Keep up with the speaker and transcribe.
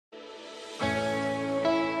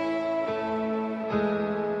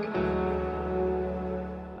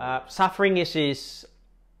suffering is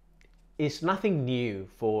nothing new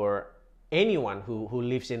for anyone who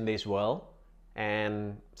lives in this world,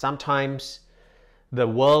 and sometimes the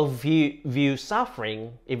world views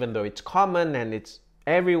suffering, even though it's common and it's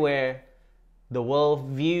everywhere, the world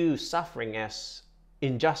views suffering as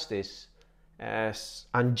injustice, as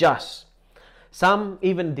unjust. Some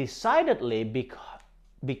even decidedly,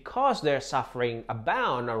 because their suffering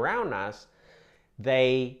abound around us,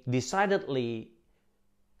 they decidedly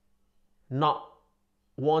not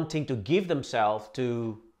wanting to give themselves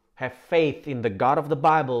to have faith in the God of the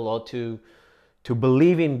Bible, or to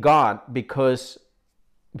believe in God because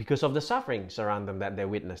of the sufferings around them that they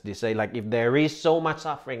witness. They say, like, if there is so much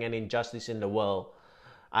suffering and injustice in the world,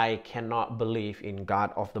 I cannot believe in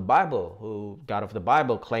God of the Bible, who God of the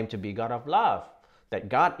Bible claimed to be God of love, that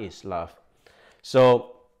God is love.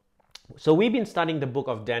 So we've been studying the book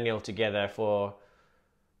of Daniel together for a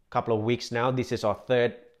couple of weeks now. This is our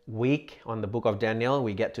third week on the book of Daniel.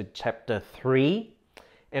 We get to chapter 3,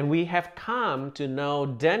 and we have come to know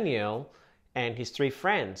Daniel and his three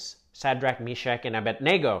friends, Shadrach, Meshach, and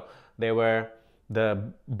Abednego. They were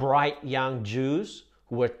the bright young Jews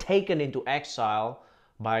who were taken into exile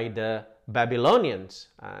by the Babylonians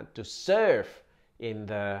to serve in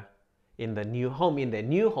their new home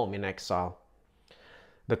in exile.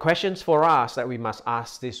 The questions for us that we must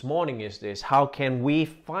ask this morning is this: how can we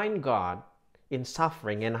find God in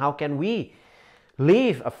suffering, and how can we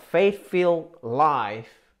live a faith-filled life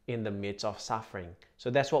in the midst of suffering? So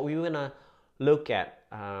that's what we're going to look at,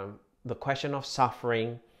 the question of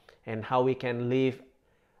suffering and how we can live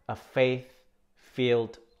a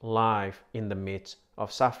faith-filled life in the midst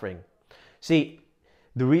of suffering. See,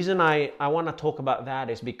 the reason I want to talk about that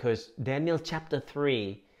is because Daniel chapter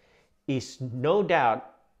 3 is no doubt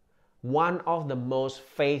one of the most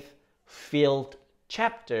faith-filled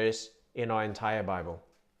chapters in our entire Bible.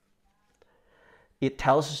 It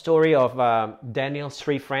tells the story of Daniel's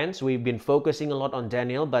three friends. We've been focusing a lot on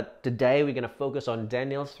Daniel, but today we're going to focus on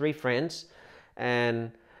Daniel's three friends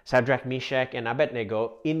and Shadrach, Meshach, and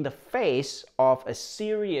Abednego in the face of a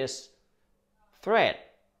serious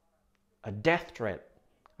threat, a death threat,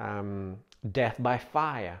 death by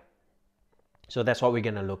fire. So that's what we're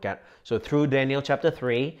going to look at. So through Daniel chapter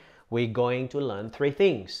 3, we're going to learn three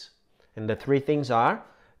things. And the three things are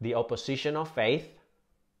the opposition of faith,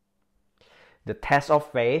 the test of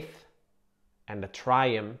faith, and the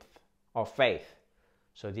triumph of faith.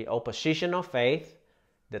 So the opposition of faith,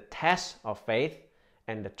 the test of faith,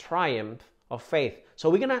 and the triumph of faith. So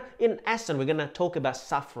we're gonna, in essence, we're gonna talk about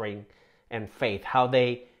suffering and faith, how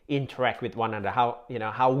they interact with one another,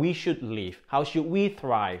 how we should live, how should we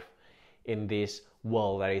thrive in this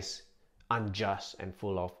world that is unjust and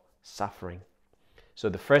full of suffering. So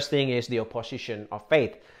the first thing is the opposition of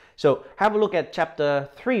faith. So have a look at chapter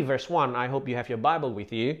 3, verse 1. I hope you have your Bible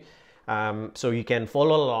with you, so you can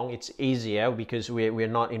follow along. It's easier because we're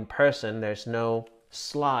not in person. There's no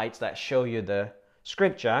slides that show you the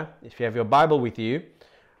scripture. If you have your Bible with you,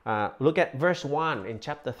 look at verse 1 in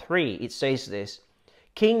chapter 3. It says this: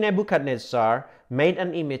 King Nebuchadnezzar made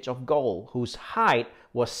an image of gold whose height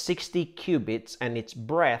was 60 cubits and its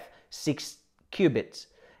breadth 6 cubits,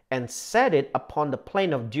 and set it upon the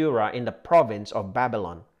plain of Dura in the province of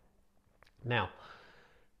Babylon. Now,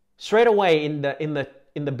 straight away in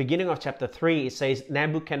the beginning of chapter 3, it says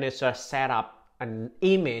Nebuchadnezzar set up an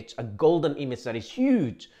image, a golden image that is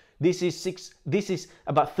huge. This is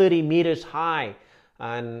about 30 meters high,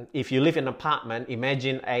 and if you live in an apartment,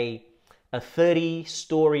 imagine a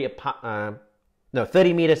 30-story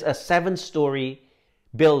 30 meters, a 7-story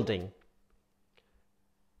building.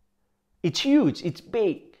 It's huge, it's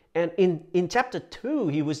big. And in chapter 2,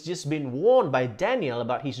 he was just being warned by Daniel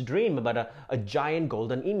about his dream about a giant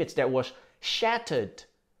golden image that was shattered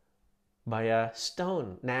by a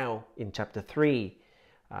stone. Now, in chapter 3,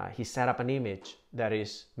 he set up an image that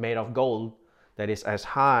is made of gold that is as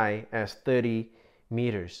high as 30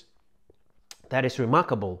 meters. That is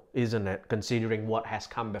remarkable, isn't it? Considering what has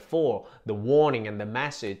come before, the warning and the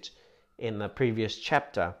message in the previous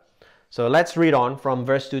chapter. So let's read on from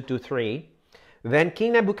verse 2 to 3. Then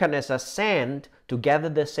King Nebuchadnezzar sent to gather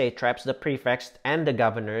the satraps, the prefects, and the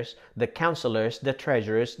governors, the counselors, the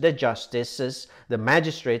treasurers, the justices, the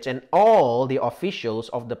magistrates, and all the officials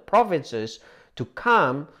of the provinces to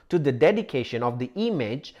come to the dedication of the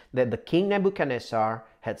image that the king Nebuchadnezzar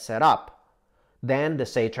had set up. Then the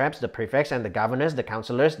satraps, the prefects, and the governors, the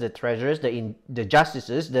counselors, the treasurers, the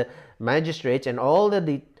justices, the magistrates, and all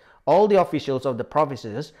the officials of the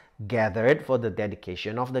provinces gathered for the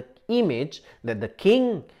dedication of the image that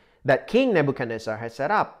King Nebuchadnezzar had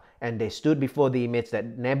set up, and they stood before the image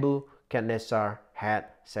that Nebuchadnezzar had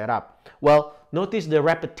set up. Well, notice the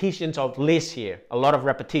repetitions of list here. A lot of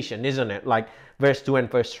repetition, isn't it? Like verse 2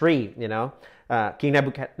 and verse 3, King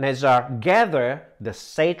Nebuchadnezzar gathered the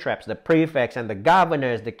satraps, the prefects, and the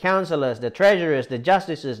governors, the counselors, the treasurers, the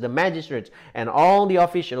justices, the magistrates, and all the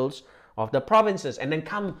officials of the provinces. And then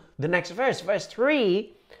come the next verse, verse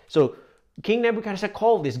 3. So King Nebuchadnezzar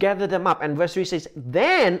called this, gathered them up. And verse 3 says,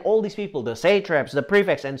 then all these people, the satraps, the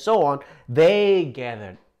prefects, and so on, they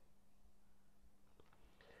gathered.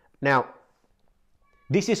 Now,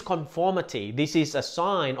 this is conformity. This is a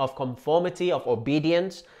sign of conformity, of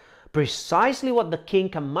obedience. Precisely what the king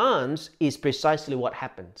commands is precisely what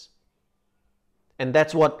happens. And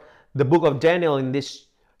that's what the book of Daniel in this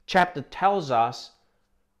chapter tells us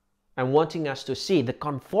and wanting us to see. The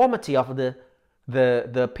conformity of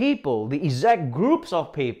the people, the exact groups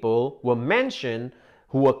of people were mentioned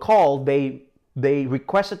who were called. They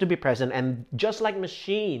requested to be present, and just like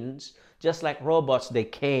machines, just like robots, they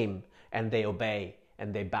came and they obey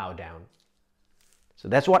and they bow down. So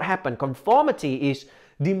that's what happened. Conformity is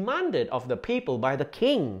demanded of the people by the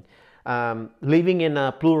king, living in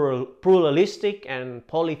a pluralistic and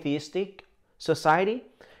polytheistic society.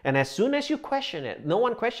 And as soon as you question it, no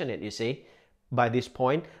one questioned it, you see, by this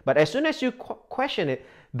point, but as soon as you question it,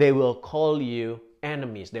 they will call you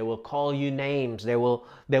enemies, they will call you names, they will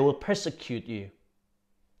persecute you.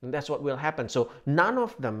 And that's what will happen. So none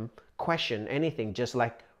of them question anything, just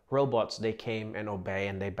like robots, they came and obey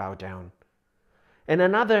and they bow down. And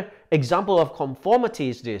another example of conformity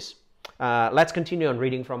is this. Let's continue on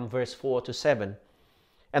reading from verse 4 to 7.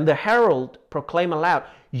 And the herald proclaimed aloud,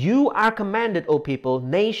 you are commanded, O people,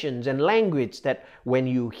 nations, and language, that when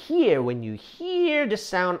you hear the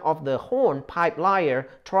sound of the horn, pipe, lyre,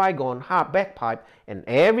 trigon, harp, bagpipe, and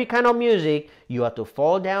every kind of music, you are to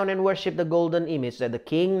fall down and worship the golden image that the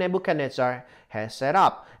king Nebuchadnezzar has set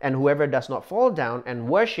up. And whoever does not fall down and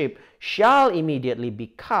worship shall immediately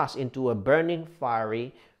be cast into a burning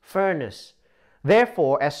fiery furnace.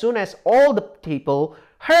 Therefore, as soon as all the people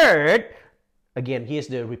heard, again, here's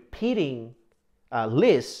the repeating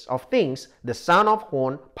list of things, the sound of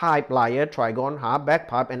horn, pipe, lyre, trigon, harp,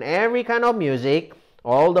 bagpipe, and every kind of music,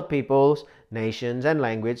 all the peoples, nations, and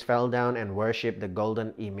language fell down and worshipped the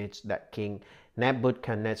golden image that King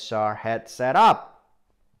Nebuchadnezzar had set up.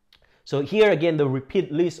 So here again, the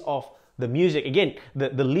repeat list of the music, again, the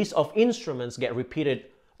list of instruments get repeated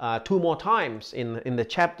 2 more times in the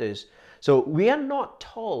chapters. So we are not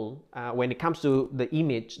told when it comes to the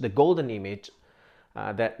image, the golden image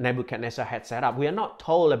that Nebuchadnezzar had set up, we are not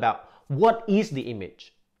told about what is the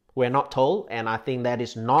image. We're not told, and I think that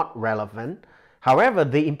is not relevant. However,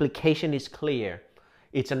 the implication is clear.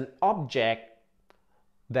 It's an object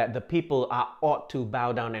that the people ought to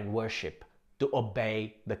bow down and worship, to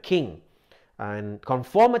obey the king. And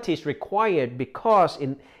conformity is required because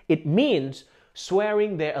it means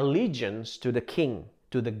swearing their allegiance to the king,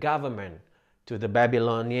 to the government, to the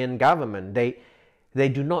Babylonian government. They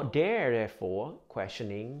do not dare, therefore,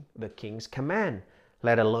 questioning the king's command,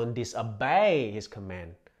 let alone disobey his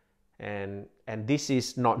command. And this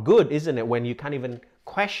is not good, isn't it, when you can't even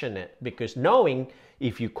question it? Because knowing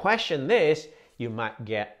if you question this, you might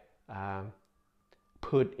get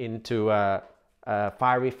put into a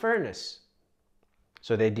fiery furnace.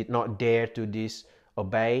 So they did not dare to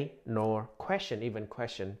disobey nor even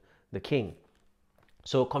question the king.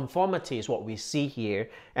 So conformity is what we see here.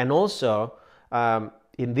 And also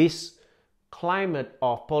in this climate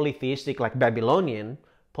of polytheistic, like Babylonian,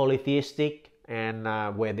 polytheistic, and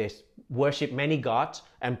where they worship many gods,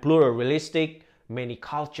 and pluralistic, many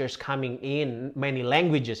cultures coming in, many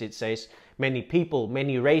languages, it says, many people,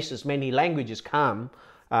 many races, many languages come.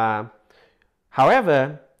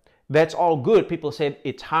 However, that's all good. People say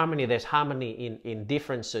it's harmony. There's harmony in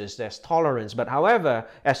differences. There's tolerance. But however,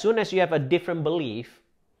 as soon as you have a different belief,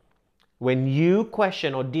 when you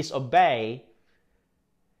question or disobey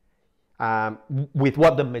with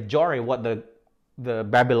what the majority, what the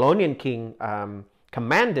Babylonian king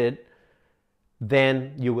commanded,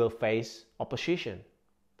 then you will face opposition.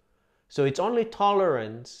 So it's only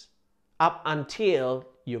tolerance up until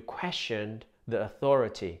you questioned the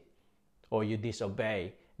authority or you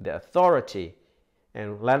disobey the authority.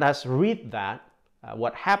 And let us read that,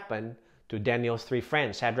 what happened to Daniel's 3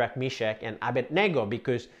 friends, Shadrach, Meshach, and Abednego,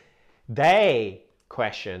 because they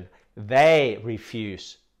questioned, they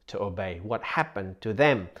refused to obey. What happened to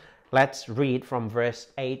them? Let's read from verse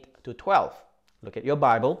 8 to 12. Look at your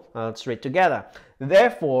Bible. Let's read together.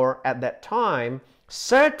 Therefore, at that time,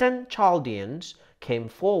 certain Chaldeans came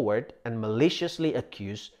forward and maliciously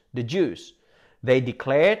accused the Jews. They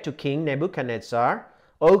declared to King Nebuchadnezzar,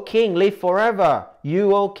 O king, live forever.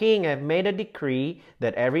 You, O king, have made a decree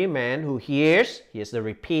that every man who hears, here's the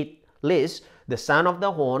repeat list, the sound of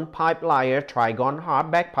the horn, pipe, lyre, trigon,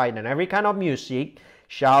 harp, bagpipe, and every kind of music,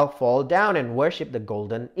 shall fall down and worship the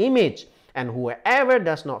golden image. And whoever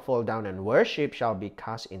does not fall down and worship shall be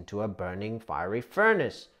cast into a burning fiery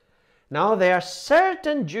furnace. Now there are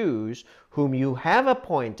certain Jews whom you have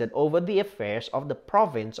appointed over the affairs of the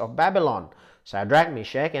province of Babylon, Shadrach,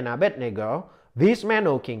 Meshach, and Abednego. These men,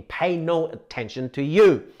 O king, pay no attention to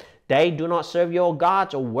you. They do not serve your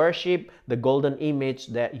gods or worship the golden image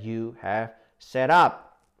that you have set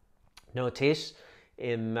up. Notice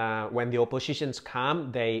when the oppositions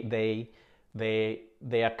come, they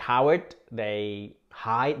are coward. They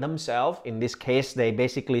hide themselves. In this case, they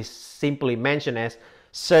basically simply mention as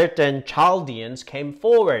certain Chaldeans came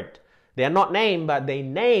forward. They are not named, but they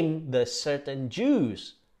name the certain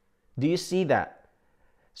Jews. Do you see that?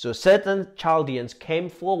 So certain Chaldeans came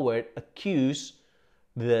forward, accused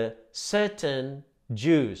the certain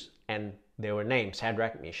Jews, and they were named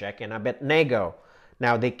Shadrach, Meshach, and Abednego.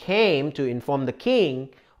 Now they came to inform the king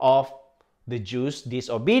of the Jews'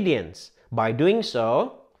 disobedience. By doing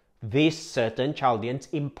so, these certain Chaldeans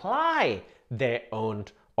imply their own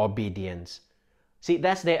obedience. See,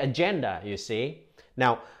 that's their agenda, you see.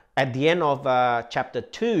 Now, at the end of chapter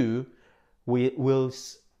 2,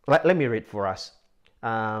 let me read for us.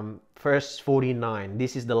 Verse 49.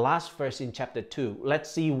 This is the last verse in chapter 2. Let's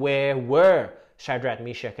see where were Shadrach,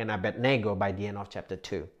 Meshach, and Abednego by the end of chapter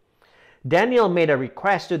 2. Daniel made a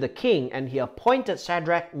request to the king, and he appointed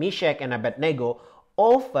Shadrach, Meshach, and Abednego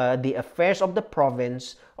over the affairs of the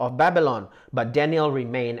province of Babylon. But Daniel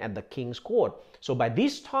remained at the king's court. So by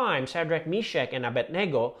this time, Shadrach, Meshach, and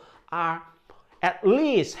Abednego are at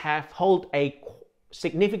least hold a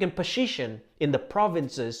significant position in the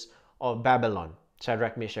provinces of Babylon.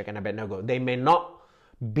 Shadrach, Meshach, and Abednego. They may not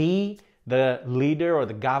be the leader or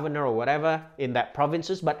the governor or whatever in that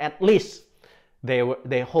provinces, but at least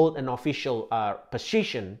they hold an official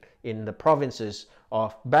position in the provinces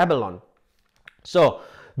of Babylon. So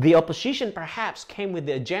the opposition perhaps came with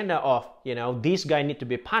the agenda of, these guys need to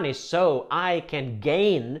be punished so I can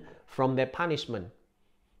gain from their punishment.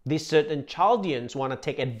 These certain Chaldeans want to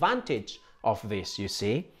take advantage of this, you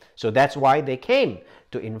see. So that's why they came,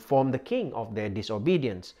 to inform the king of their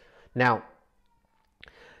disobedience. Now,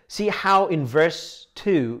 see how in verse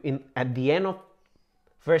 2, at the end of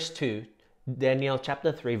verse 2, Daniel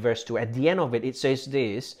chapter 3, verse 2, at the end of it, it says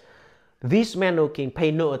this: These men, O king,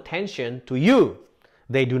 pay no attention to you.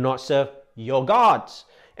 They do not serve your gods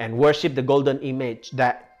and worship the golden image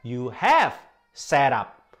that you have set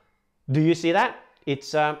up. Do you see that?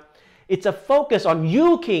 It's a focus on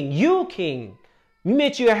you, king,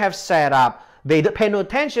 image you have set up. They pay no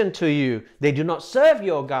attention to you. They do not serve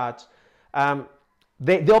your gods.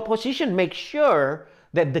 The opposition makes sure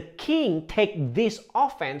that the king take this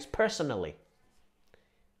offense personally.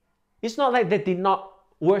 It's not like they did not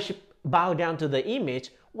bow down to the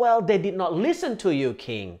image. Well, they did not listen to you,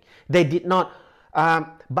 king. They did not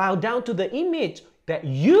bow down to the image that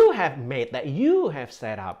you have made, that you have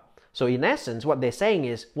set up. So in essence, what they're saying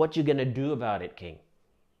is, what you going to do about it, king?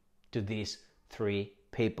 To these three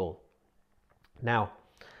people. Now,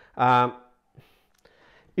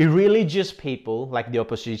 irreligious people like the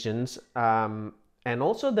oppositions, and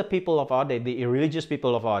also the people of our day, the irreligious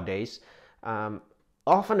people of our days,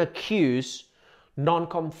 often accuse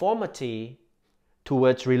nonconformity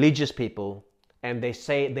towards religious people, and they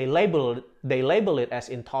label it as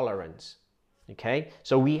intolerance. Okay,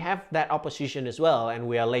 so we have that opposition as well, and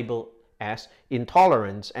we are labeled as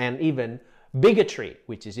intolerance and even bigotry,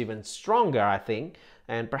 which is even stronger, I think.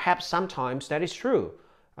 And perhaps sometimes that is true.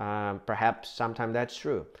 Perhaps sometimes that's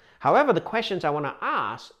true. However, the questions I want to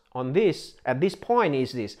ask on this at this point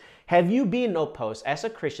is this: have you been opposed as a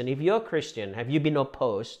Christian? If you're a Christian, have you been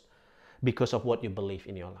opposed because of what you believe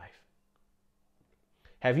in your life?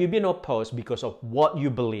 Have you been opposed because of what you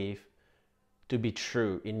believe to be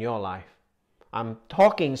true in your life? I'm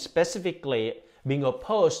talking specifically being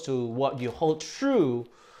opposed to what you hold true,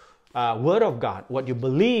 Word of God, what you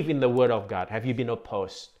believe in the Word of God. Have you been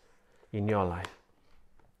opposed in your life?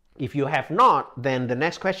 If you have not, then the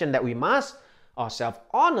next question that we must ourselves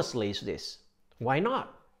honestly is this: why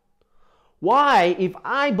not? Why, if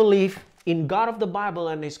I believe in God of the Bible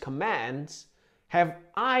and His commands, have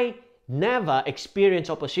I never experienced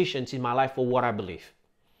oppositions in my life for what I believe?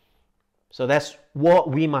 So that's what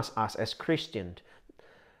we must ask as Christians.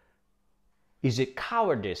 Is it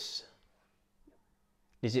cowardice?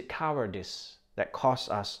 Is it cowardice that caused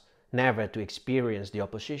us never to experience the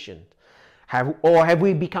opposition? Or have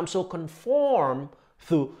we become so conformed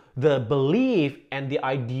to the belief and the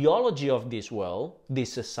ideology of this world,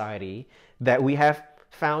 this society, that we have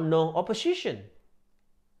found no opposition.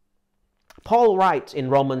 Paul writes in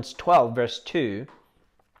Romans 12 verse 2,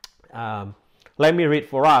 let me read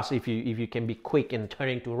for us if you can be quick in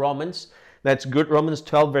turning to Romans. That's good. Romans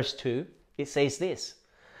 12 verse 2. It says this: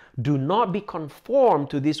 do not be conformed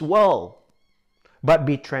to this world, but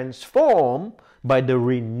be transformed by the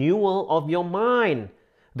renewal of your mind,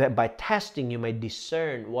 that by testing you may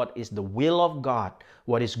discern what is the will of God,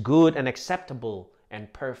 what is good and acceptable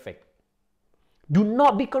and perfect. Do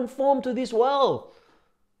not be conformed to this world.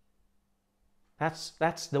 That's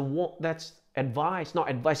advice, not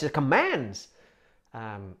advice, it's commands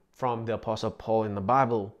from the Apostle Paul in the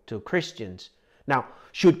Bible to Christians. Now,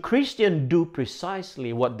 should Christians do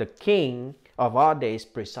precisely what the King of our days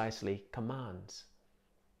precisely commands?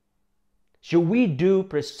 Should we do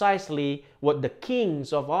precisely what the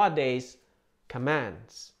kings of our days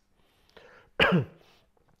commands?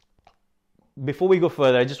 Before we go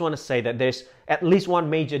further, I just want to say that there's at least one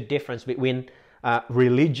major difference between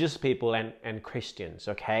religious people and Christians,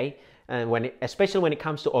 okay? And especially when it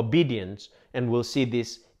comes to obedience, and we'll see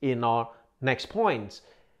this in our next points,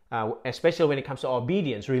 especially when it comes to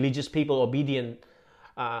obedience, religious people obedient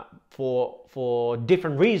for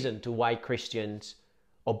different reasons to why Christians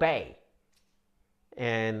obey.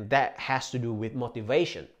 And that has to do with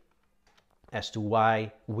motivation as to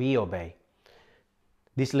why we obey.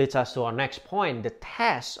 This leads us to our next point, the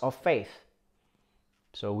test of faith.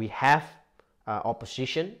 So we have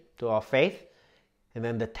opposition to our faith, and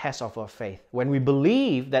then the test of our faith. When we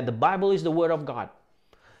believe that the Bible is the Word of God,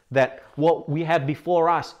 that what we have before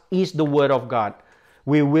us is the Word of God,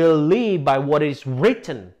 we will live by what is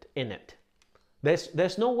written in it.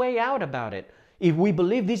 There's no way out about it. If we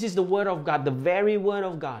believe this is the Word of God, the very Word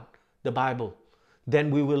of God, the Bible, then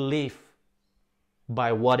we will live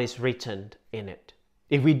by what is written in it.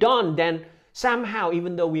 If we don't, then somehow,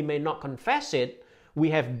 even though we may not confess it, we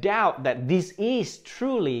have doubt that this is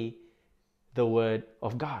truly the Word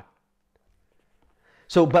of God.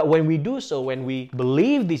 So, but when we do so, when we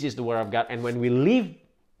believe this is the Word of God, and when we live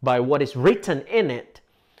by what is written in it,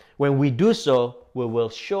 when we do so, we will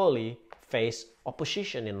surely face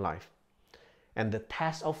opposition in life. And the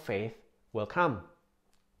test of faith will come.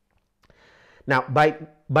 Now,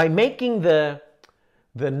 by making the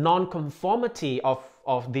non-conformity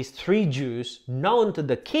of these three Jews known to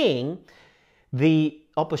the king, the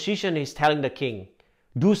opposition is telling the king,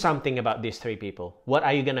 do something about these three people. What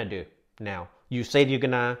are you gonna do now? You said you're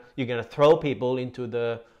gonna throw people into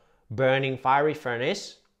the burning fiery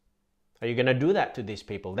furnace. Are you gonna do that to these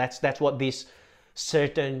people? That's what these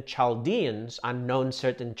certain Chaldeans, unknown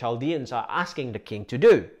certain Chaldeans, are asking the king to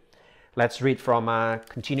do. Let's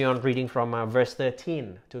continue on reading from verse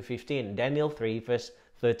 13 to 15. Daniel 3, verse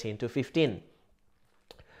 13 to 15.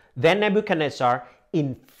 Then Nebuchadnezzar,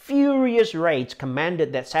 in furious rage,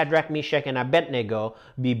 commanded that Shadrach, Meshach, and Abednego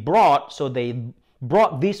be brought. So they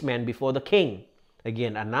brought these men before the king.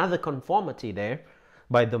 Again, another conformity there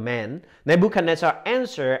by the men. Nebuchadnezzar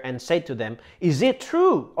answered and said to them, is it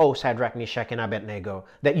true, O Shadrach, Meshach, and Abednego,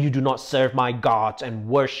 that you do not serve my gods and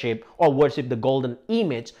worship the golden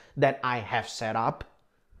image that I have set up?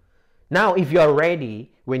 Now, if you are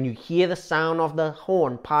ready, when you hear the sound of the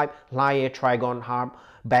horn, pipe, lyre, trigon, harp,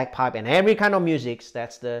 bagpipe, and every kind of music,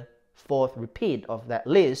 that's the fourth repeat of that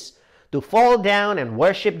list, to fall down and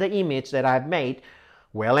worship the image that I have made,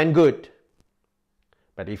 well and good.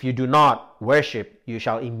 But if you do not worship, you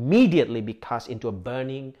shall immediately be cast into a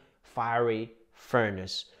burning, fiery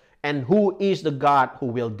furnace. And who is the God who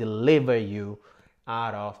will deliver you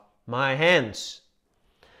out of my hands?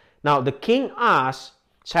 Now, the king asked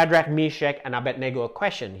Shadrach, Meshach, and Abednego a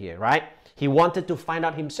question here, right? He wanted to find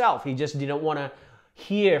out himself. He just didn't want to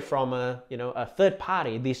hear from a third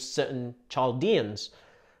party, these certain Chaldeans.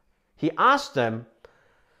 He asked them,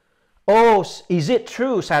 oh, is it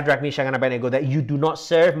true, Shadrach, Meshach, and Abednego, that you do not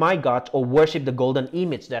serve my gods or worship the golden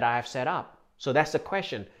image that I have set up? So that's the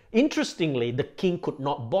question. Interestingly, the king could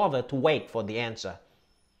not bother to wait for the answer.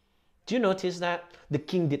 Do you notice that? The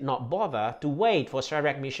king did not bother to wait for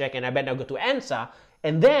Shadrach, Meshach, and Abednego to answer,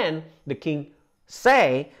 and then the king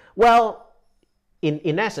say, well,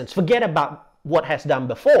 in essence, forget about what has done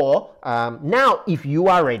before. Now, if you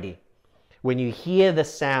are ready, when you hear the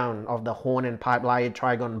sound of the horn and pipe, lyre,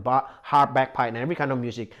 trigon, harp, bagpipe, and every kind of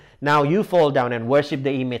music, now you fall down and worship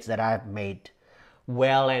the image that I have made.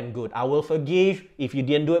 Well and good. I will forgive if you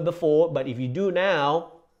didn't do it before, but if you do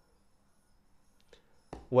now,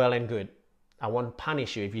 well and good. I won't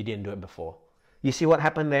punish you if you didn't do it before. You see what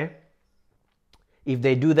happened there? If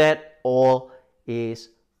they do that, all is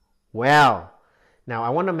well. Now I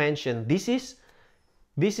want to mention this is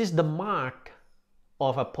the mark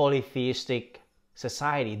of a polytheistic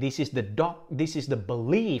society. This is the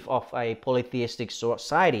belief of a polytheistic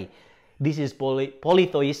society. This is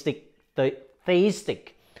polytheistic,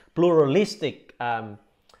 theistic, pluralistic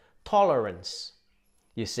tolerance.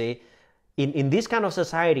 You see, in this kind of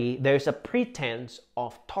society, there's a pretense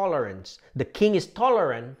of tolerance. The king is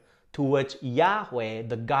tolerant towards Yahweh,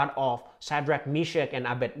 the God of Shadrach, Meshach, and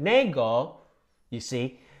Abednego. You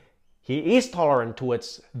see, he is tolerant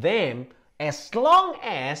towards them as long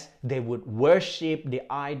as they would worship the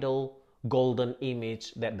idol golden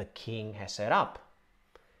image that the king has set up.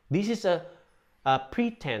 This is a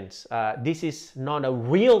pretense. This is not a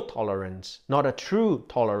real tolerance, not a true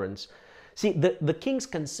tolerance. See, the king's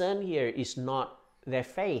concern here is not their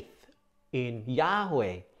faith in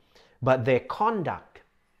Yahweh, but their conduct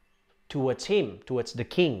towards him, towards the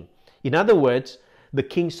king. In other words, the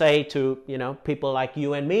king say to, people like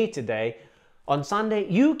you and me today, on Sunday,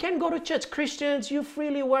 you can go to church. Christians, you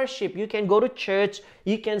freely worship. You can go to church.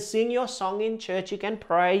 You can sing your song in church. You can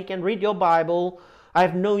pray. You can read your Bible. I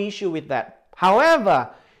have no issue with that.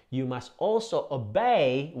 However, you must also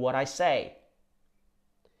obey what I say.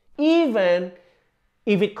 Even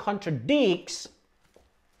if it contradicts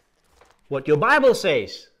what your Bible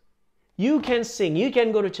says. You can sing, you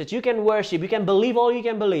can go to church, you can worship, you can believe all you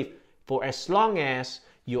can believe, for as long as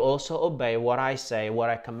you also obey what I say, what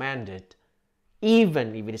I commanded,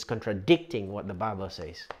 even if it is contradicting what the Bible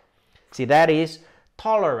says. See, that is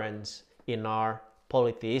tolerance in our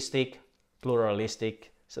polytheistic,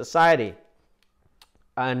 pluralistic society.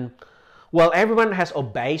 And well, everyone has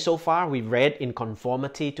obeyed so far. We read in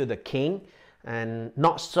conformity to the king, and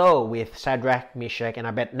not so with Shadrach, Meshach, and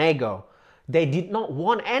Abednego. They did not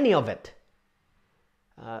want any of it.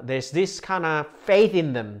 There's this kind of faith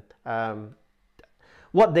in them.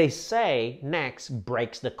 What they say next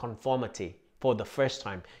breaks the conformity for the first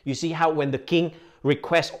time. You see how when the king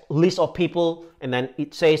requests a list of people, and then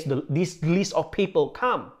it says this list of people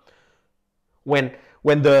come. When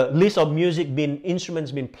the list of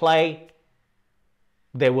instruments been played,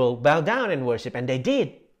 they will bow down and worship, and they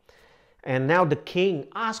did. And now the king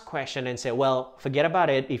asked question and said, well, forget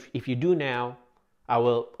about it. If you do now, I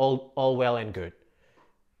will all well and good.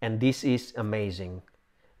 And this is amazing.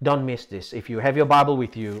 Don't miss this. If you have your Bible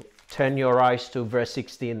with you, turn your eyes to verse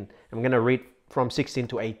 16. I'm going to read from 16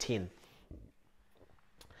 to 18.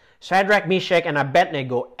 Shadrach, Meshach, and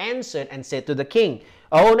Abednego answered and said to the king,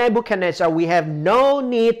 O Nebuchadnezzar, we have no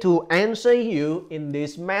need to answer you in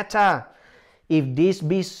this matter. If this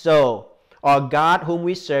be so, our God whom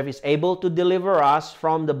we serve is able to deliver us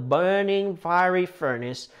from the burning fiery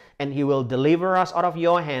furnace, and he will deliver us out of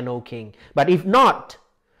your hand, O king. But if not,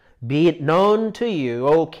 be it known to you,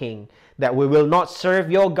 O king, that we will not serve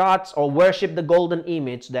your gods or worship the golden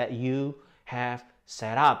image that you have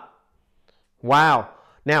set up. Wow.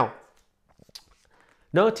 Now,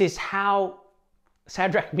 notice how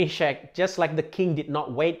Shadrach, Meshach, just like the king did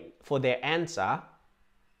not wait for their answer,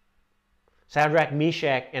 Shadrach,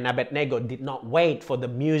 Meshach, and Abednego did not wait for the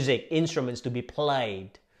music instruments to be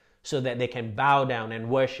played so that they can bow down and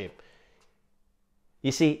worship.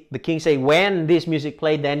 You see, the king said, when this music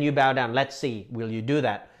played, then you bow down. Let's see, will you do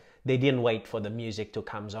that? They didn't wait for the music to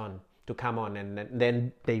come on, and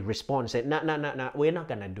then they respond and said, no, we're not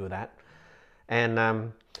going to do that.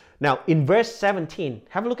 And now in verse 17,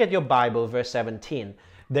 have a look at your Bible, verse 17.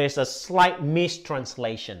 There's a slight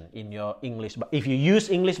mistranslation in your English. If you use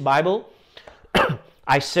English Bible,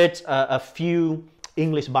 I searched a few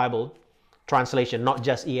English Bible translation, not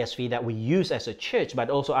just ESV that we use as a church, but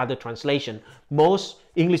also other translation. Most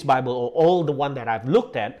English Bible, or all the one that I've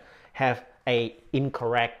looked at, have a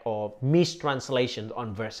incorrect or mistranslation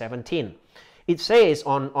on verse 17. It says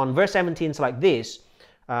on verse 17 it's like this,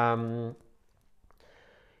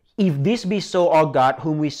 if this be so, our God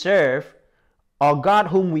whom we serve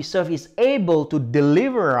is able to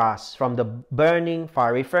deliver us from the burning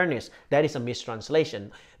fiery furnace. That is a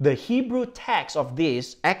mistranslation. The Hebrew text of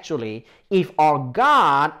this, actually, if our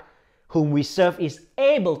God whom we serve is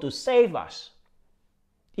able to save us.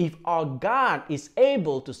 If our God is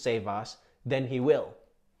able to save us, then he will.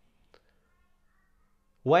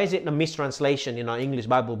 Why is it a mistranslation in our English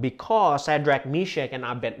Bible? Because Shadrach, Meshach, and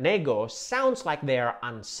Abednego sounds like they are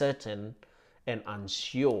uncertain and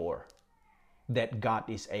unsure that God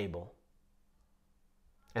is able.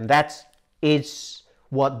 And that is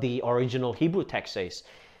what the original Hebrew text says.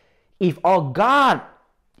 If our God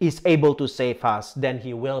is able to save us, then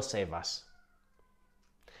he will save us.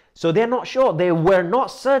 So they're not sure. They were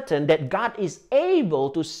not certain that God is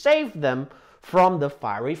able to save them from the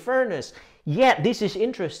fiery furnace. Yet, this is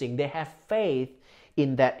interesting. They have faith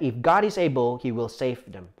in that if God is able, He will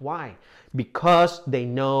save them. Why? Because they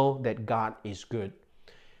know that God is good.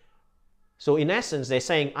 So in essence, they're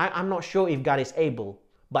saying, I'm not sure if God is able,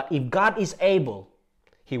 but if God is able,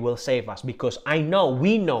 He will save us, because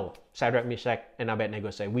we know, Shadrach, Meshach, and Abednego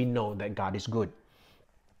say, we know that God is good.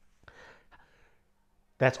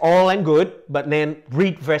 That's all and good, but then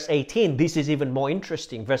read verse 18. This is even more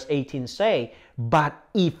interesting. Verse 18 say, but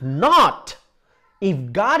if not,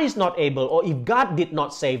 if God is not able, or if God did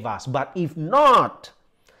not save us, but if not,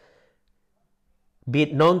 be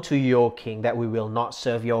it known to your king that we will not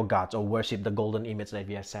serve your gods or worship the golden image that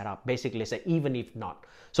we have set up. Basically say, even if not.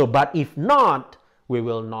 So, but if not, we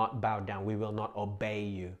will not bow down. We will not obey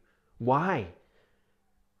you. Why?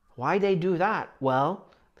 Why they do that? Well,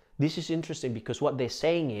 this is interesting, because what they're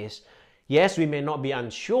saying is, yes, we may be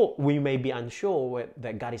unsure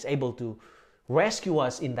that God is able to rescue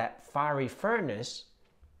us in that fiery furnace.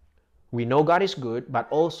 We know God is good, but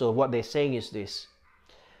also what they're saying is this: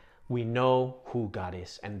 we know who God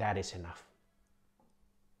is, and that is enough.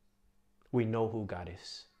 We know who God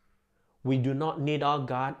is. We do not need our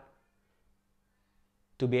God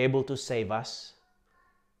to be able to save us.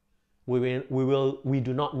 We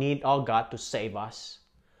do not need our God to save us,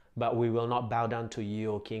 but we will not bow down to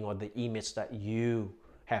you, O King, or the image that you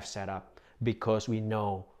have set up, because we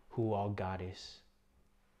know who our God is.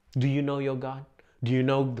 Do you know your God? Do you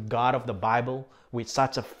know the God of the Bible with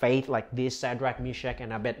such a faith like this, Shadrach, Meshach,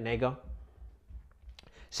 and Abednego?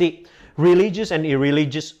 See, religious and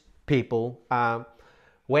irreligious people,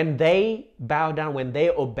 when they bow down, when they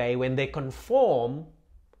obey, when they conform,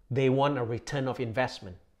 they want a return of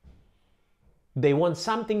investment. They want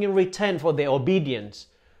something in return for their obedience,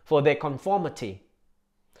 for their conformity.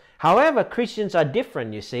 However, Christians are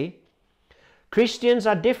different, you see. Christians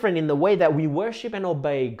are different in the way that we worship and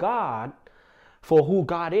obey God for who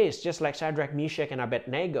God is, just like Shadrach, Meshach, and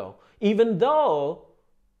Abednego. Even though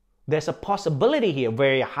there's a possibility here,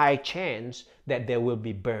 very high chance, that they will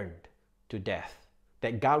be burned to death,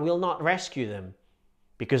 that God will not rescue them,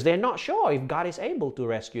 because they're not sure if God is able to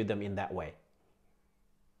rescue them in that way.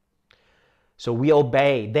 So we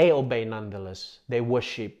obey, they obey nonetheless. They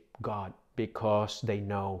worship God because they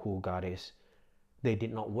know who God is. They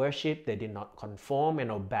did not worship, they did not conform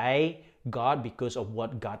and obey God because of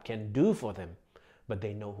what God can do for them, but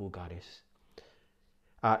they know who God is.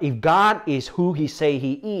 If God is who He say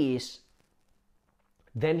He is,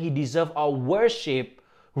 then He deserves our worship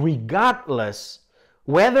regardless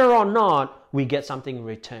whether or not we get something in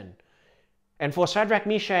return. And for Shadrach,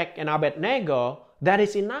 Meshach, and Abednego, that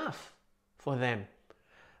is enough for them.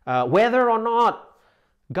 Whether or not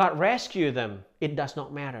God rescue them, it does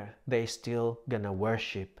not matter. They still gonna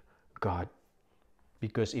worship God.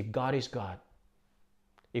 Because if God is God,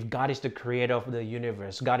 if God is the creator of the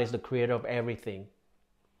universe, God is the creator of everything,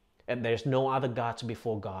 and there's no other gods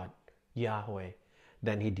before God, Yahweh,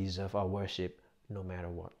 then He deserves our worship no matter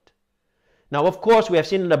what. Now, of course, we have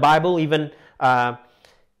seen in the Bible, even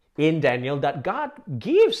in Daniel, that God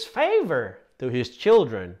gives favor to His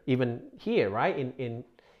children. Even here, right?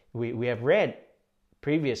 We have read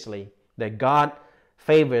previously that God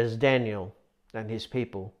favors Daniel and his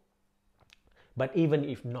people. But even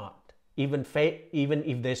if not, even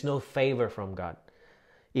if there's no favor from God,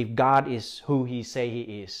 if God is who He say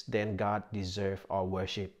He is, then God deserves our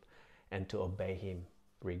worship and to obey Him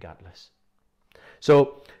regardless.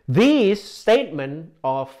 So this statement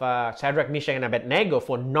of Shadrach, Meshach, and Abednego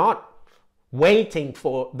for not waiting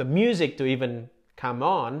for the music to even come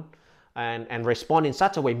on and respond in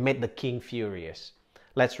such a way made the king furious.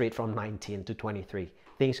 Let's read from 19 to 23.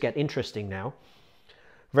 Things get interesting now.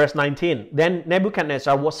 Verse 19, then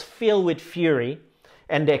Nebuchadnezzar was filled with fury,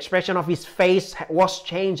 and the expression of his face was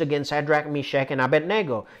changed against Shadrach, Meshach, and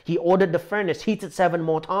Abednego. He ordered the furnace heated 7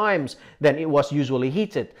 more times than it was usually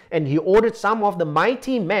heated. And he ordered some of the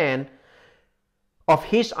mighty men of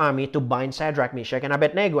his army to bind Shadrach, Meshach, and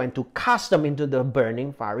Abednego and to cast them into the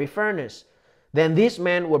burning fiery furnace. Then these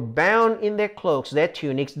men were bound in their cloaks, their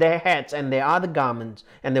tunics, their hats, and their other garments,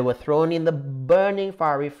 and they were thrown in the burning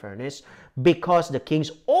fiery furnace. Because the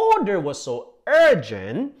king's order was so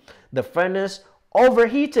urgent, the furnace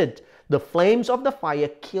overheated. The flames of the fire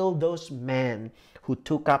killed those men who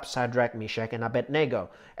took up Shadrach, Meshach, and Abednego.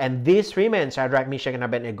 And these 3 men, Shadrach, Meshach, and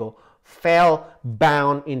Abednego, fell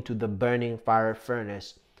bound into the burning fire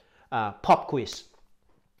furnace. Pop quiz.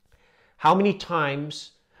 How many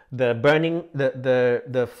times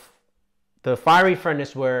the fiery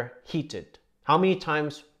furnace were heated? How many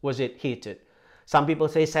times was it heated? Some people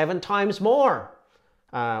say 7 times more.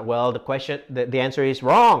 Well, the answer is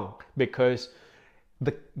wrong, because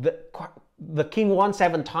the king wants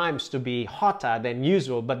 7 times to be hotter than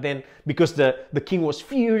usual, but then because the king was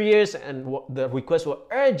furious and the request was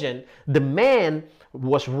urgent, the man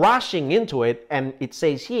was rushing into it, and it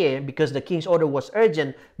says here, because the king's order was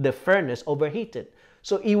urgent, the furnace overheated.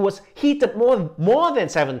 So it was heated more than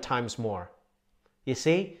 7 times more. You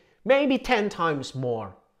see? Maybe 10 times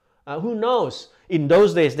more. Who knows? In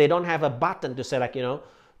those days, they don't have a button to say like,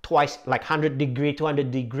 twice, like 100 degree, 200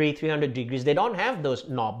 degree, 300 degrees. They don't have those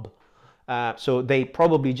knobs. So they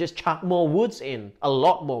probably just chuck more woods in, a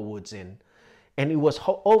lot more woods in. And it was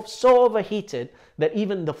so overheated that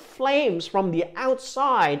even the flames from the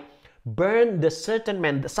outside burned the certain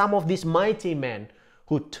men, some of these mighty men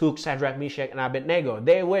who took Shadrach, Meshach, and Abednego.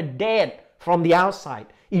 They were dead from the outside.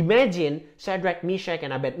 Imagine Shadrach, Meshach,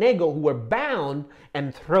 and Abednego who were bound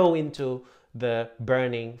and thrown into the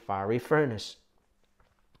burning fiery furnace.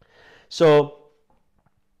 So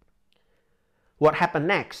what happened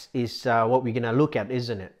next is what we're going to look at,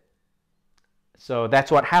 isn't it? So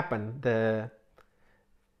that's what happened.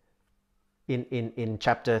 In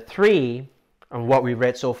chapter 3, and what we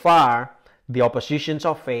read so far, the oppositions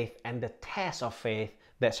of faith and the test of faith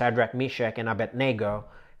that Shadrach, Meshach, and Abednego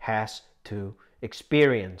has to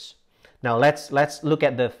experience. Now let's look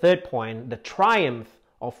at the third point, the triumph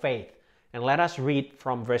of faith. And let us read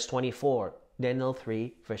from verse 24, Daniel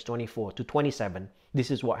 3, verse 24 to 27.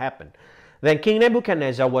 This is what happened. Then King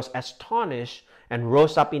Nebuchadnezzar was astonished and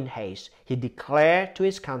rose up in haste. He declared to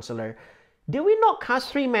his counselor, "Did we not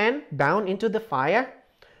cast 3 men bound into the fire?"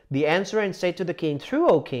 They answered and said to the king, "True,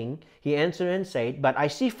 O king." He answered and said, "But I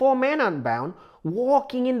see 4 men unbound,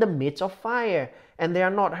 walking in the midst of fire, and they are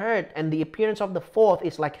not hurt, and the appearance of the 4th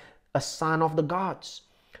is like a son of the gods."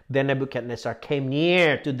 Then Nebuchadnezzar came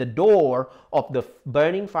near to the door of the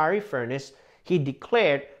burning fiery furnace. He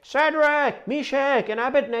declared, "Shadrach, Meshach, and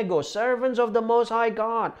Abednego, servants of the Most High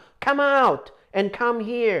God, come out and come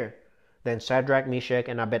here." Then Shadrach, Meshach,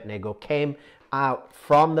 and Abednego came out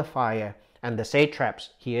from the fire, and the satraps,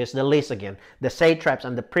 here's the list again, the satraps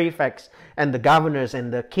and the prefects and the governors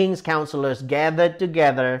and the king's counselors gathered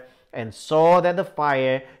together and saw that the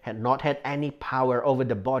fire had not had any power over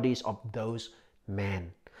the bodies of those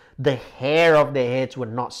men. The hair of their heads were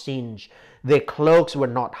not singed, their cloaks were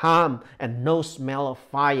not harmed, and no smell of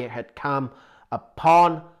fire had come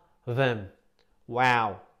upon them.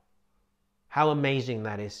 Wow. How amazing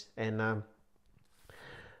that is. And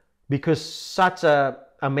because such an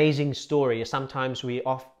amazing story, sometimes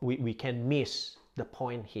we can miss the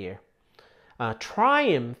point here.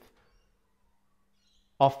 Triumph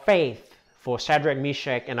of faith for Shadrach,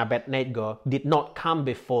 Meshach, and Abednego did not come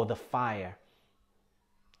before the fire.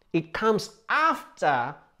 It comes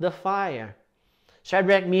after the fire.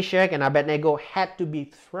 Shadrach, Meshach, and Abednego had to be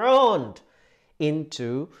thrown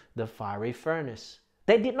into the fiery furnace.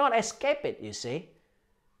 They did not escape it, you see.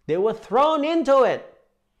 They were thrown into it.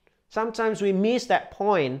 Sometimes we miss that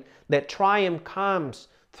point, that triumph comes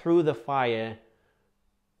through the fire,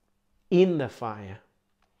 in the fire.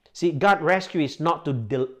 See, God's rescue is not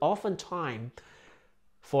to oftentimes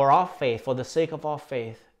for our faith, for the sake of our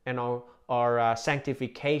faith and our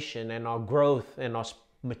sanctification and our growth and our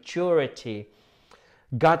maturity.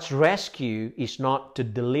 God's rescue is not to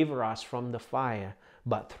deliver us from the fire,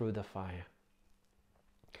 but through the fire.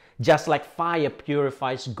 Just like fire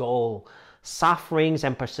purifies gold, sufferings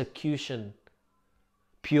and persecution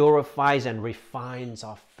purifies and refines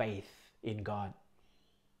our faith in God.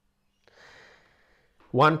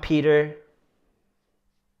 1 Peter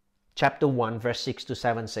chapter 1 verse 6 to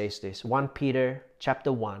 7 says this. 1 Peter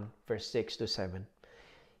chapter 1 verse 6 to 7.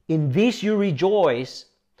 "In this you rejoice,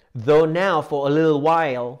 though now for a little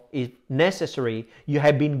while, if necessary, you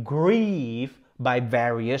have been grieved by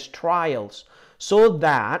various trials, so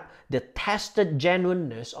that the tested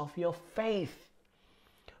genuineness of your faith,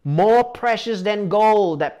 more precious than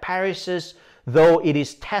gold that perishes though it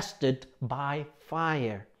is tested by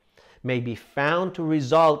fire, may be found to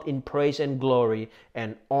result in praise and glory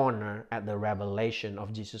and honor at the revelation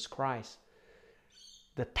of Jesus Christ."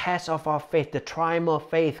 The test of our faith, the triumph of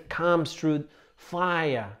faith comes through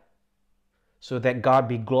fire, so that God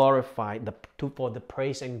be glorified for the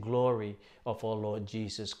praise and glory of our Lord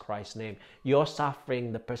Jesus Christ's name. Your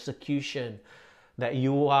suffering, the persecution that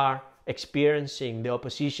you are experiencing, the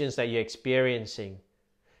oppositions that you're experiencing,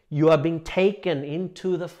 you are being taken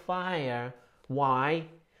into the fire. Why?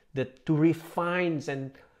 To refine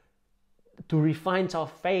our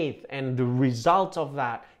faith, and the result of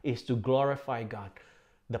that is to glorify God,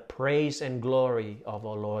 the praise and glory of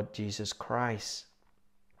our Lord Jesus Christ.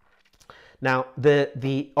 Now,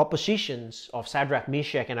 the oppositions of Shadrach,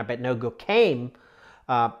 Meshach, and Abednego came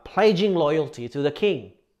pledging loyalty to the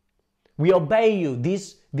king. We obey you.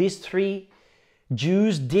 These three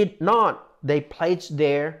Jews did not. They pledged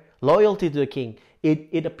their loyalty to the king.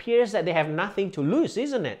 It appears that they have nothing to lose,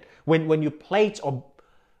 isn't it? When you pledge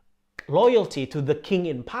loyalty to the king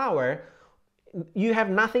in power, you have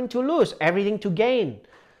nothing to lose, everything to gain.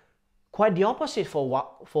 Quite the opposite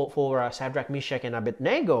for Shadrach, Meshach, and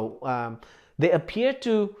Abednego. They appear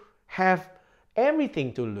to have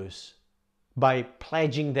everything to lose by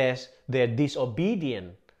pledging their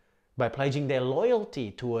disobedience, by pledging their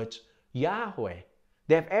loyalty towards Yahweh.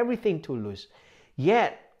 They have everything to lose.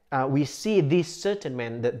 Yet, we see this certain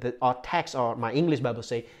man, our text or my English Bible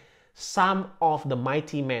say, some of the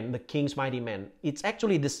mighty men, the king's mighty men. It's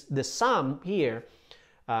actually the some here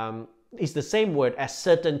is the same word as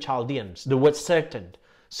certain Chaldeans. The word certain.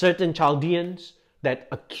 Certain Chaldeans that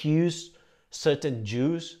accuse certain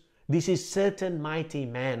Jews. This is certain mighty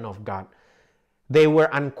men of God. They were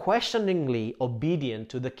unquestioningly obedient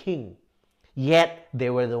to the king. Yet they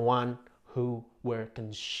were the one who were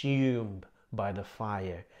consumed by the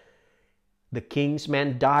fire. The king's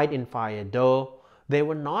men died in fire, though they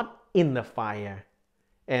were not in the fire.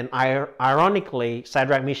 And ironically,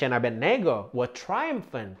 Shadrach, Meshach, and Abednego were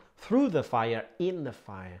triumphant through the fire, in the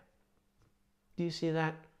fire. Do you see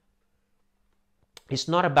that? It's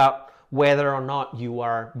not about whether or not you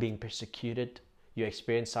are being persecuted, you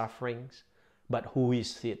experience sufferings, but who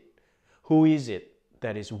is it? Who is it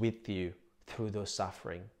that is with you through those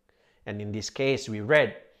suffering? And in this case, we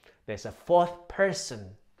read there's a fourth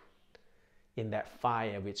person in that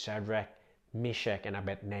fire with Shadrach, Meshach, and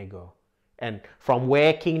Abednego. And from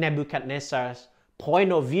where King Nebuchadnezzar's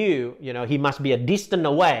point of view, he must be a distant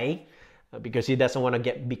away because he doesn't want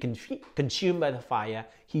to be consumed by the fire.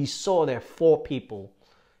 He saw there 4 people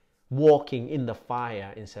walking in the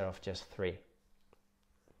fire instead of just 3.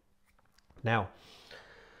 Now,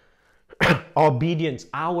 our obedience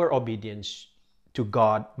to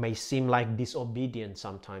God may seem like disobedience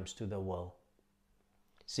sometimes to the world.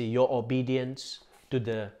 See, your obedience to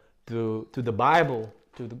the Bible,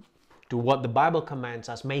 to what the Bible commands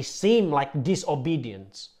us, may seem like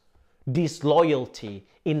disobedience, disloyalty,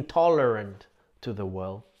 intolerant to the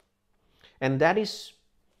world. And that is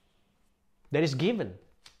given.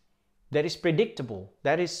 That is predictable.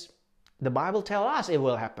 That is, the Bible tells us it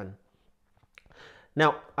will happen.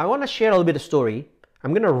 Now, I want to share a little bit of story.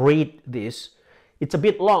 I'm going to read this. It's a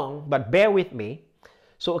bit long, but bear with me.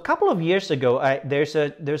 So a couple of years ago, there's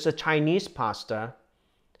a Chinese pastor,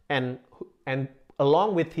 and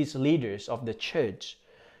along with his leaders of the church,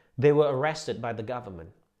 they were arrested by the government.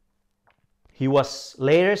 He was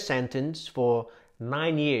later sentenced for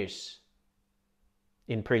 9 years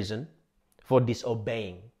in prison for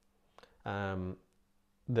disobeying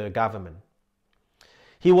the government.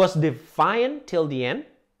 He was defiant till the end,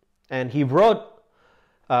 and he wrote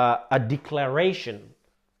a declaration,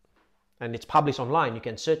 and it's published online. You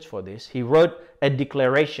can search for this. He wrote a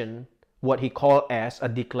declaration, what he called as a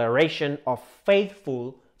declaration of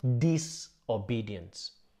faithful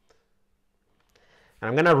disobedience. And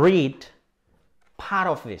I'm going to read part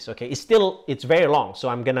of this, okay? It's very long, so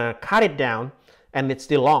I'm going to cut it down, and it's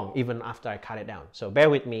still long even after I cut it down. So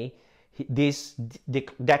bear with me. This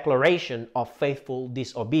declaration of faithful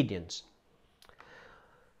disobedience.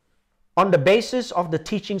 On the basis of the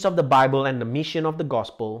teachings of the Bible and the mission of the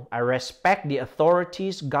gospel, I respect the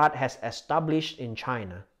authorities God has established in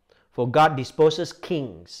China. For God disposes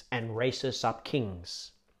kings and raises up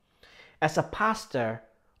kings. As a pastor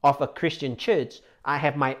of a Christian church, I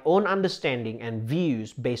have my own understanding and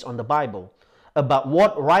views based on the Bible about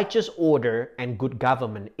what righteous order and good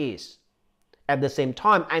government is. At the same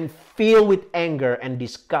time, I'm filled with anger and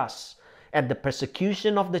disgust at the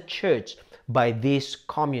persecution of the church by this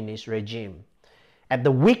communist regime, at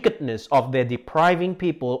the wickedness of their depriving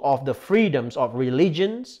people of the freedoms of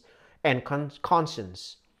religions and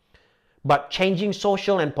conscience. But changing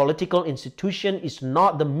social and political institutions is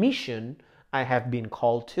not the mission I have been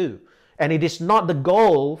called to, and it is not the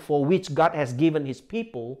goal for which God has given His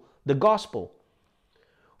people the gospel.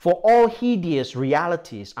 For all hideous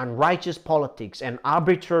realities, unrighteous politics, and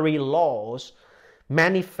arbitrary laws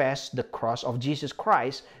manifest the cross of Jesus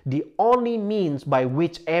Christ, the only means by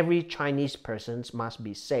which every Chinese person must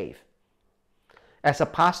be saved. As a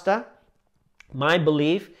pastor, my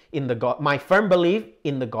firm belief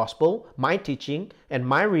in the gospel, my teaching, and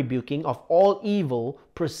my rebuking of all evil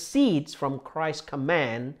proceeds from Christ's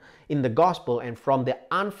command in the gospel and from the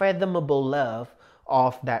unfathomable love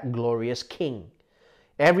of that glorious King.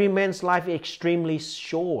 Every man's life is extremely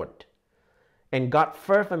short, and God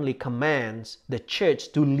fervently commands the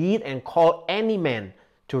church to lead and call any man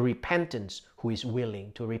to repentance who is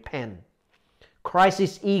willing to repent. Christ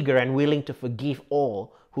is eager and willing to forgive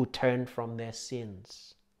all who turn from their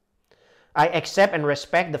sins. I accept and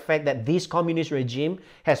respect the fact that this communist regime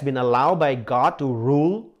has been allowed by God to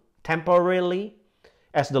rule temporarily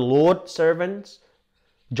as the Lord's servants.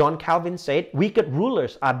 John Calvin said, wicked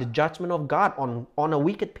rulers are the judgment of God on a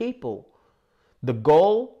wicked people. The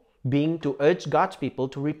goal being to urge God's people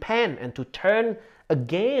to repent and to turn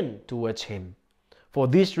again towards Him. For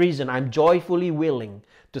this reason, I'm joyfully willing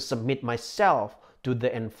to submit myself to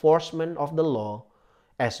the enforcement of the law,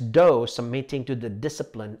 as though submitting to the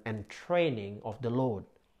discipline and training of the Lord.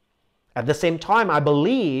 At the same time, I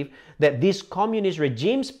believe that this communist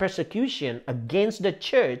regime's persecution against the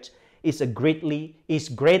church is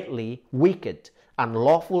greatly wicked,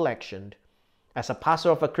 unlawful action. As a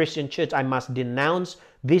pastor of a Christian church, I must denounce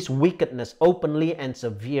this wickedness openly and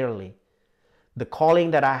severely. The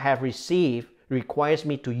calling that I have received requires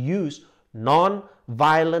me to use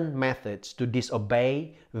non-violent methods to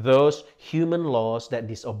disobey those human laws that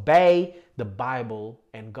disobey the Bible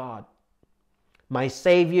and God. My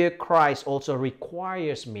Savior Christ also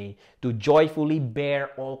requires me to joyfully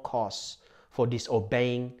bear all costs for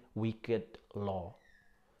disobeying wicked law.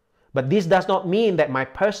 But this does not mean that my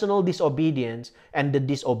personal disobedience and the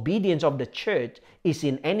disobedience of the church is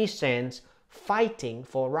in any sense fighting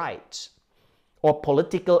for rights or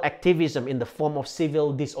political activism in the form of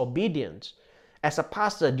civil disobedience. As a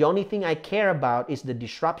pastor, the only thing I care about is the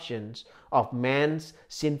disruptions of man's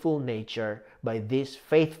sinful nature by this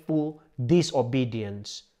faithful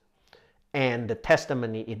disobedience and the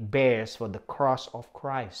testimony it bears for the cross of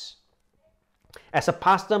Christ. As a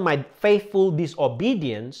pastor, my faithful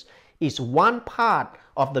disobedience is one part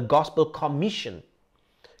of the gospel commission.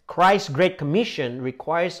 Christ's great commission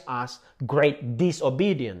requires us great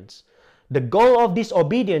disobedience. The goal of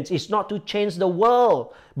disobedience is not to change the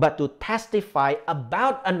world, but to testify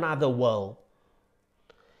about another world.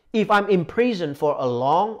 If I'm imprisoned for a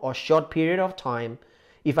long or short period of time,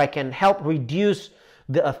 if I can help reduce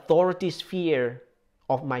the authorities' fear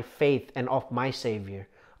of my faith and of my Savior,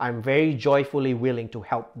 I'm very joyfully willing to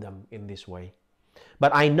help them in this way.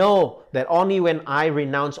 But I know that only when I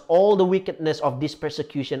renounce all the wickedness of this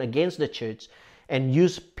persecution against the church and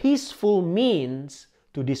use peaceful means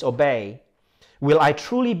to disobey, will I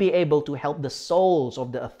truly be able to help the souls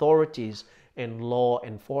of the authorities and law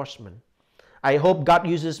enforcement. I hope God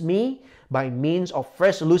uses me by means of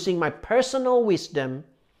first losing my personal wisdom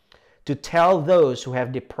to tell those who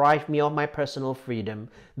have deprived me of my personal freedom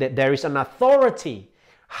that there is an authority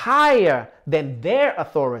higher than their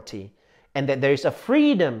authority, and that there is a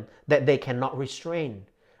freedom that they cannot restrain,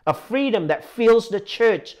 a freedom that fills the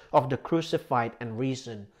church of the crucified and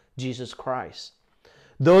risen Jesus Christ.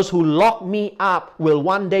 Those who lock me up will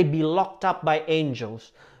one day be locked up by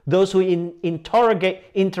angels. Those who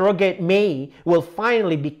interrogate me will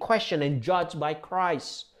finally be questioned and judged by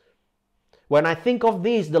Christ. When I think of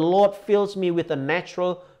this, the Lord fills me with a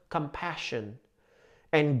natural compassion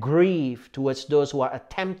and grief towards those who are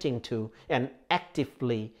attempting to and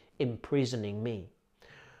actively imprisoning me.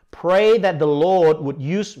 Pray that the Lord would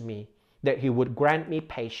use me, that He would grant me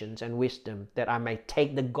patience and wisdom, that I may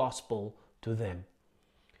take the gospel to them.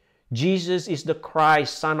 Jesus is the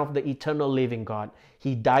Christ, Son of the eternal living God.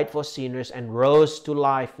 He died for sinners and rose to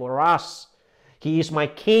life for us. He is my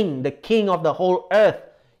King, the King of the whole earth,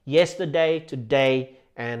 yesterday, today,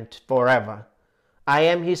 and forever. I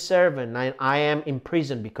am His servant, and I am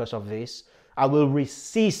imprisoned because of this. I will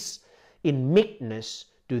resist in meekness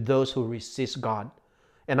to those who resist God,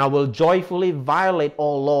 and I will joyfully violate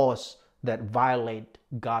all laws that violate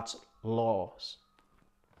God's laws.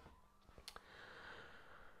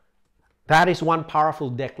 That is one powerful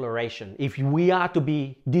declaration. If we are to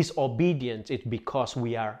be disobedient, it's because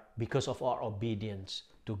of our obedience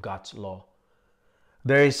to God's law.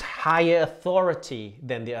 There is higher authority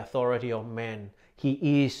than the authority of man.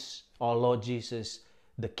 He is, our Lord Jesus,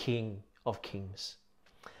 the King of Kings.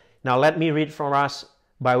 Now let me read for us,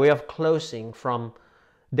 by way of closing, from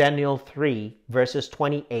Daniel 3, verses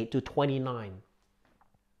 28 to 29.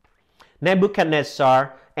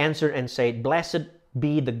 Nebuchadnezzar answered and said, Blessed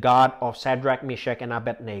be the God of Shadrach, Meshach, and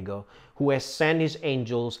Abednego, who has sent His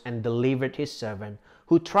angels and delivered His servant,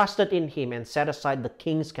 who trusted in Him and set aside the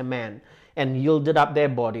king's command and yielded up their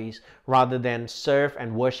bodies rather than serve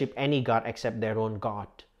and worship any god except their own God.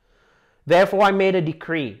 Therefore I made a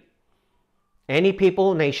decree. Any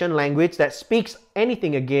people, nation, language that speaks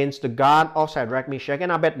anything against the God of Shadrach, Meshach,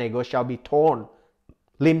 and Abednego shall be torn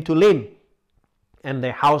limb to limb, and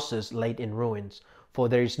their houses laid in ruins. For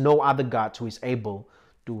there is no other God who is able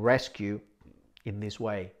to rescue in this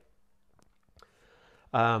way.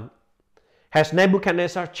 Has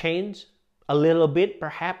Nebuchadnezzar changed? a little bit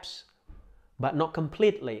perhaps, but not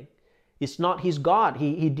completely. It's not his God.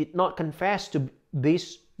 He did not confess to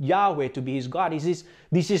this Yahweh to be his God.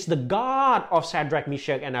 This is the God of Shadrach,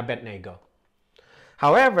 Meshach, and Abednego.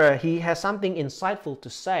 However, he has something insightful to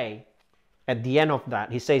say at the end of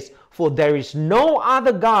that. He says, "For there is no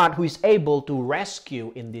other God who is able to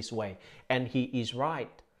rescue in this way." And he is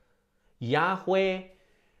right. Yahweh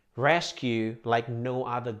rescue like no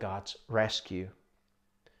other gods rescue.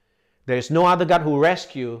 There is no other God who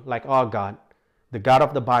rescue like our God, the God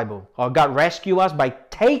of the Bible. Our God rescue us by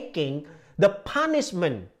taking the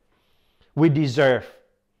punishment we deserve.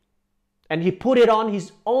 And he put it on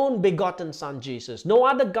his own begotten Son, Jesus. No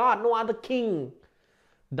other God, no other king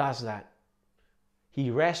does that. He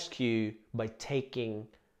rescued by taking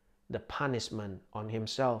the punishment on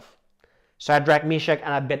himself. Shadrach, Meshach,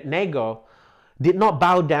 and Abednego did not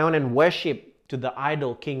bow down and worship to the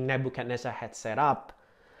idol King Nebuchadnezzar had set up.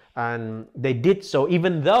 And they did so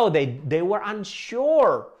even though they were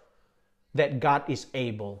unsure that God is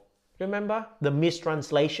able. Remember the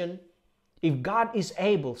mistranslation? If God is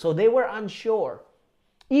able, so they were unsure.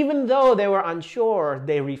 Even though they were unsure,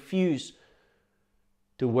 they refused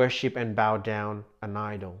to worship and bow down an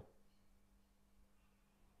idol.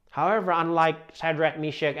 However, unlike Shadrach,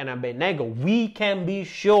 Meshach, and Abednego, we can be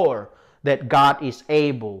sure that God is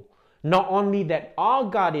able. Not only that our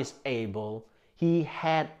God is able, he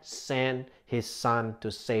had sent his Son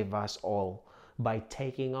to save us all by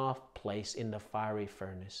taking our place in the fiery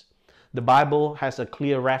furnace. The Bible has a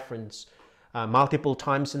clear reference multiple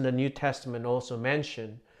times in the New Testament also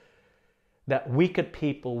mentioned that wicked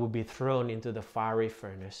people will be thrown into the fiery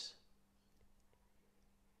furnace.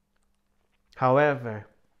 However,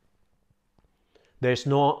 there's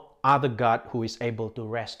no other God who is able to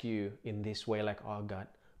rescue you in this way like our God,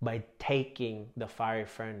 by taking the fiery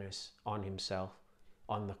furnace on himself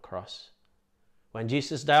on the cross. When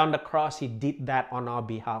Jesus died on the cross, he did that on our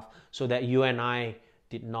behalf so that you and I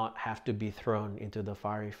did not have to be thrown into the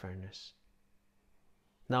fiery furnace.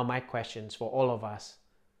 Now my questions for all of us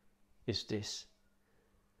is this: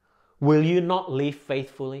 will you not live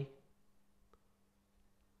faithfully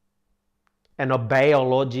and obey our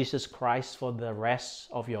Lord Jesus Christ for the rest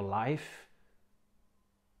of your life?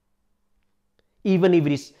 Even if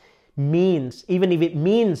it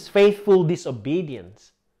means faithful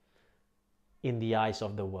disobedience in the eyes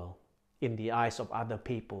of the world, in the eyes of other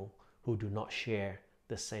people who do not share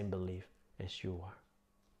the same belief as you are.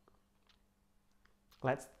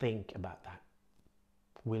 Let's think about that.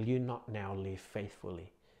 Will you not now live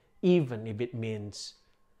faithfully, even if it means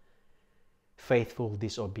faithful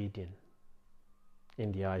disobedience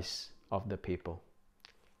in the eyes of the people?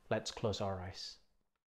 Let's close our eyes.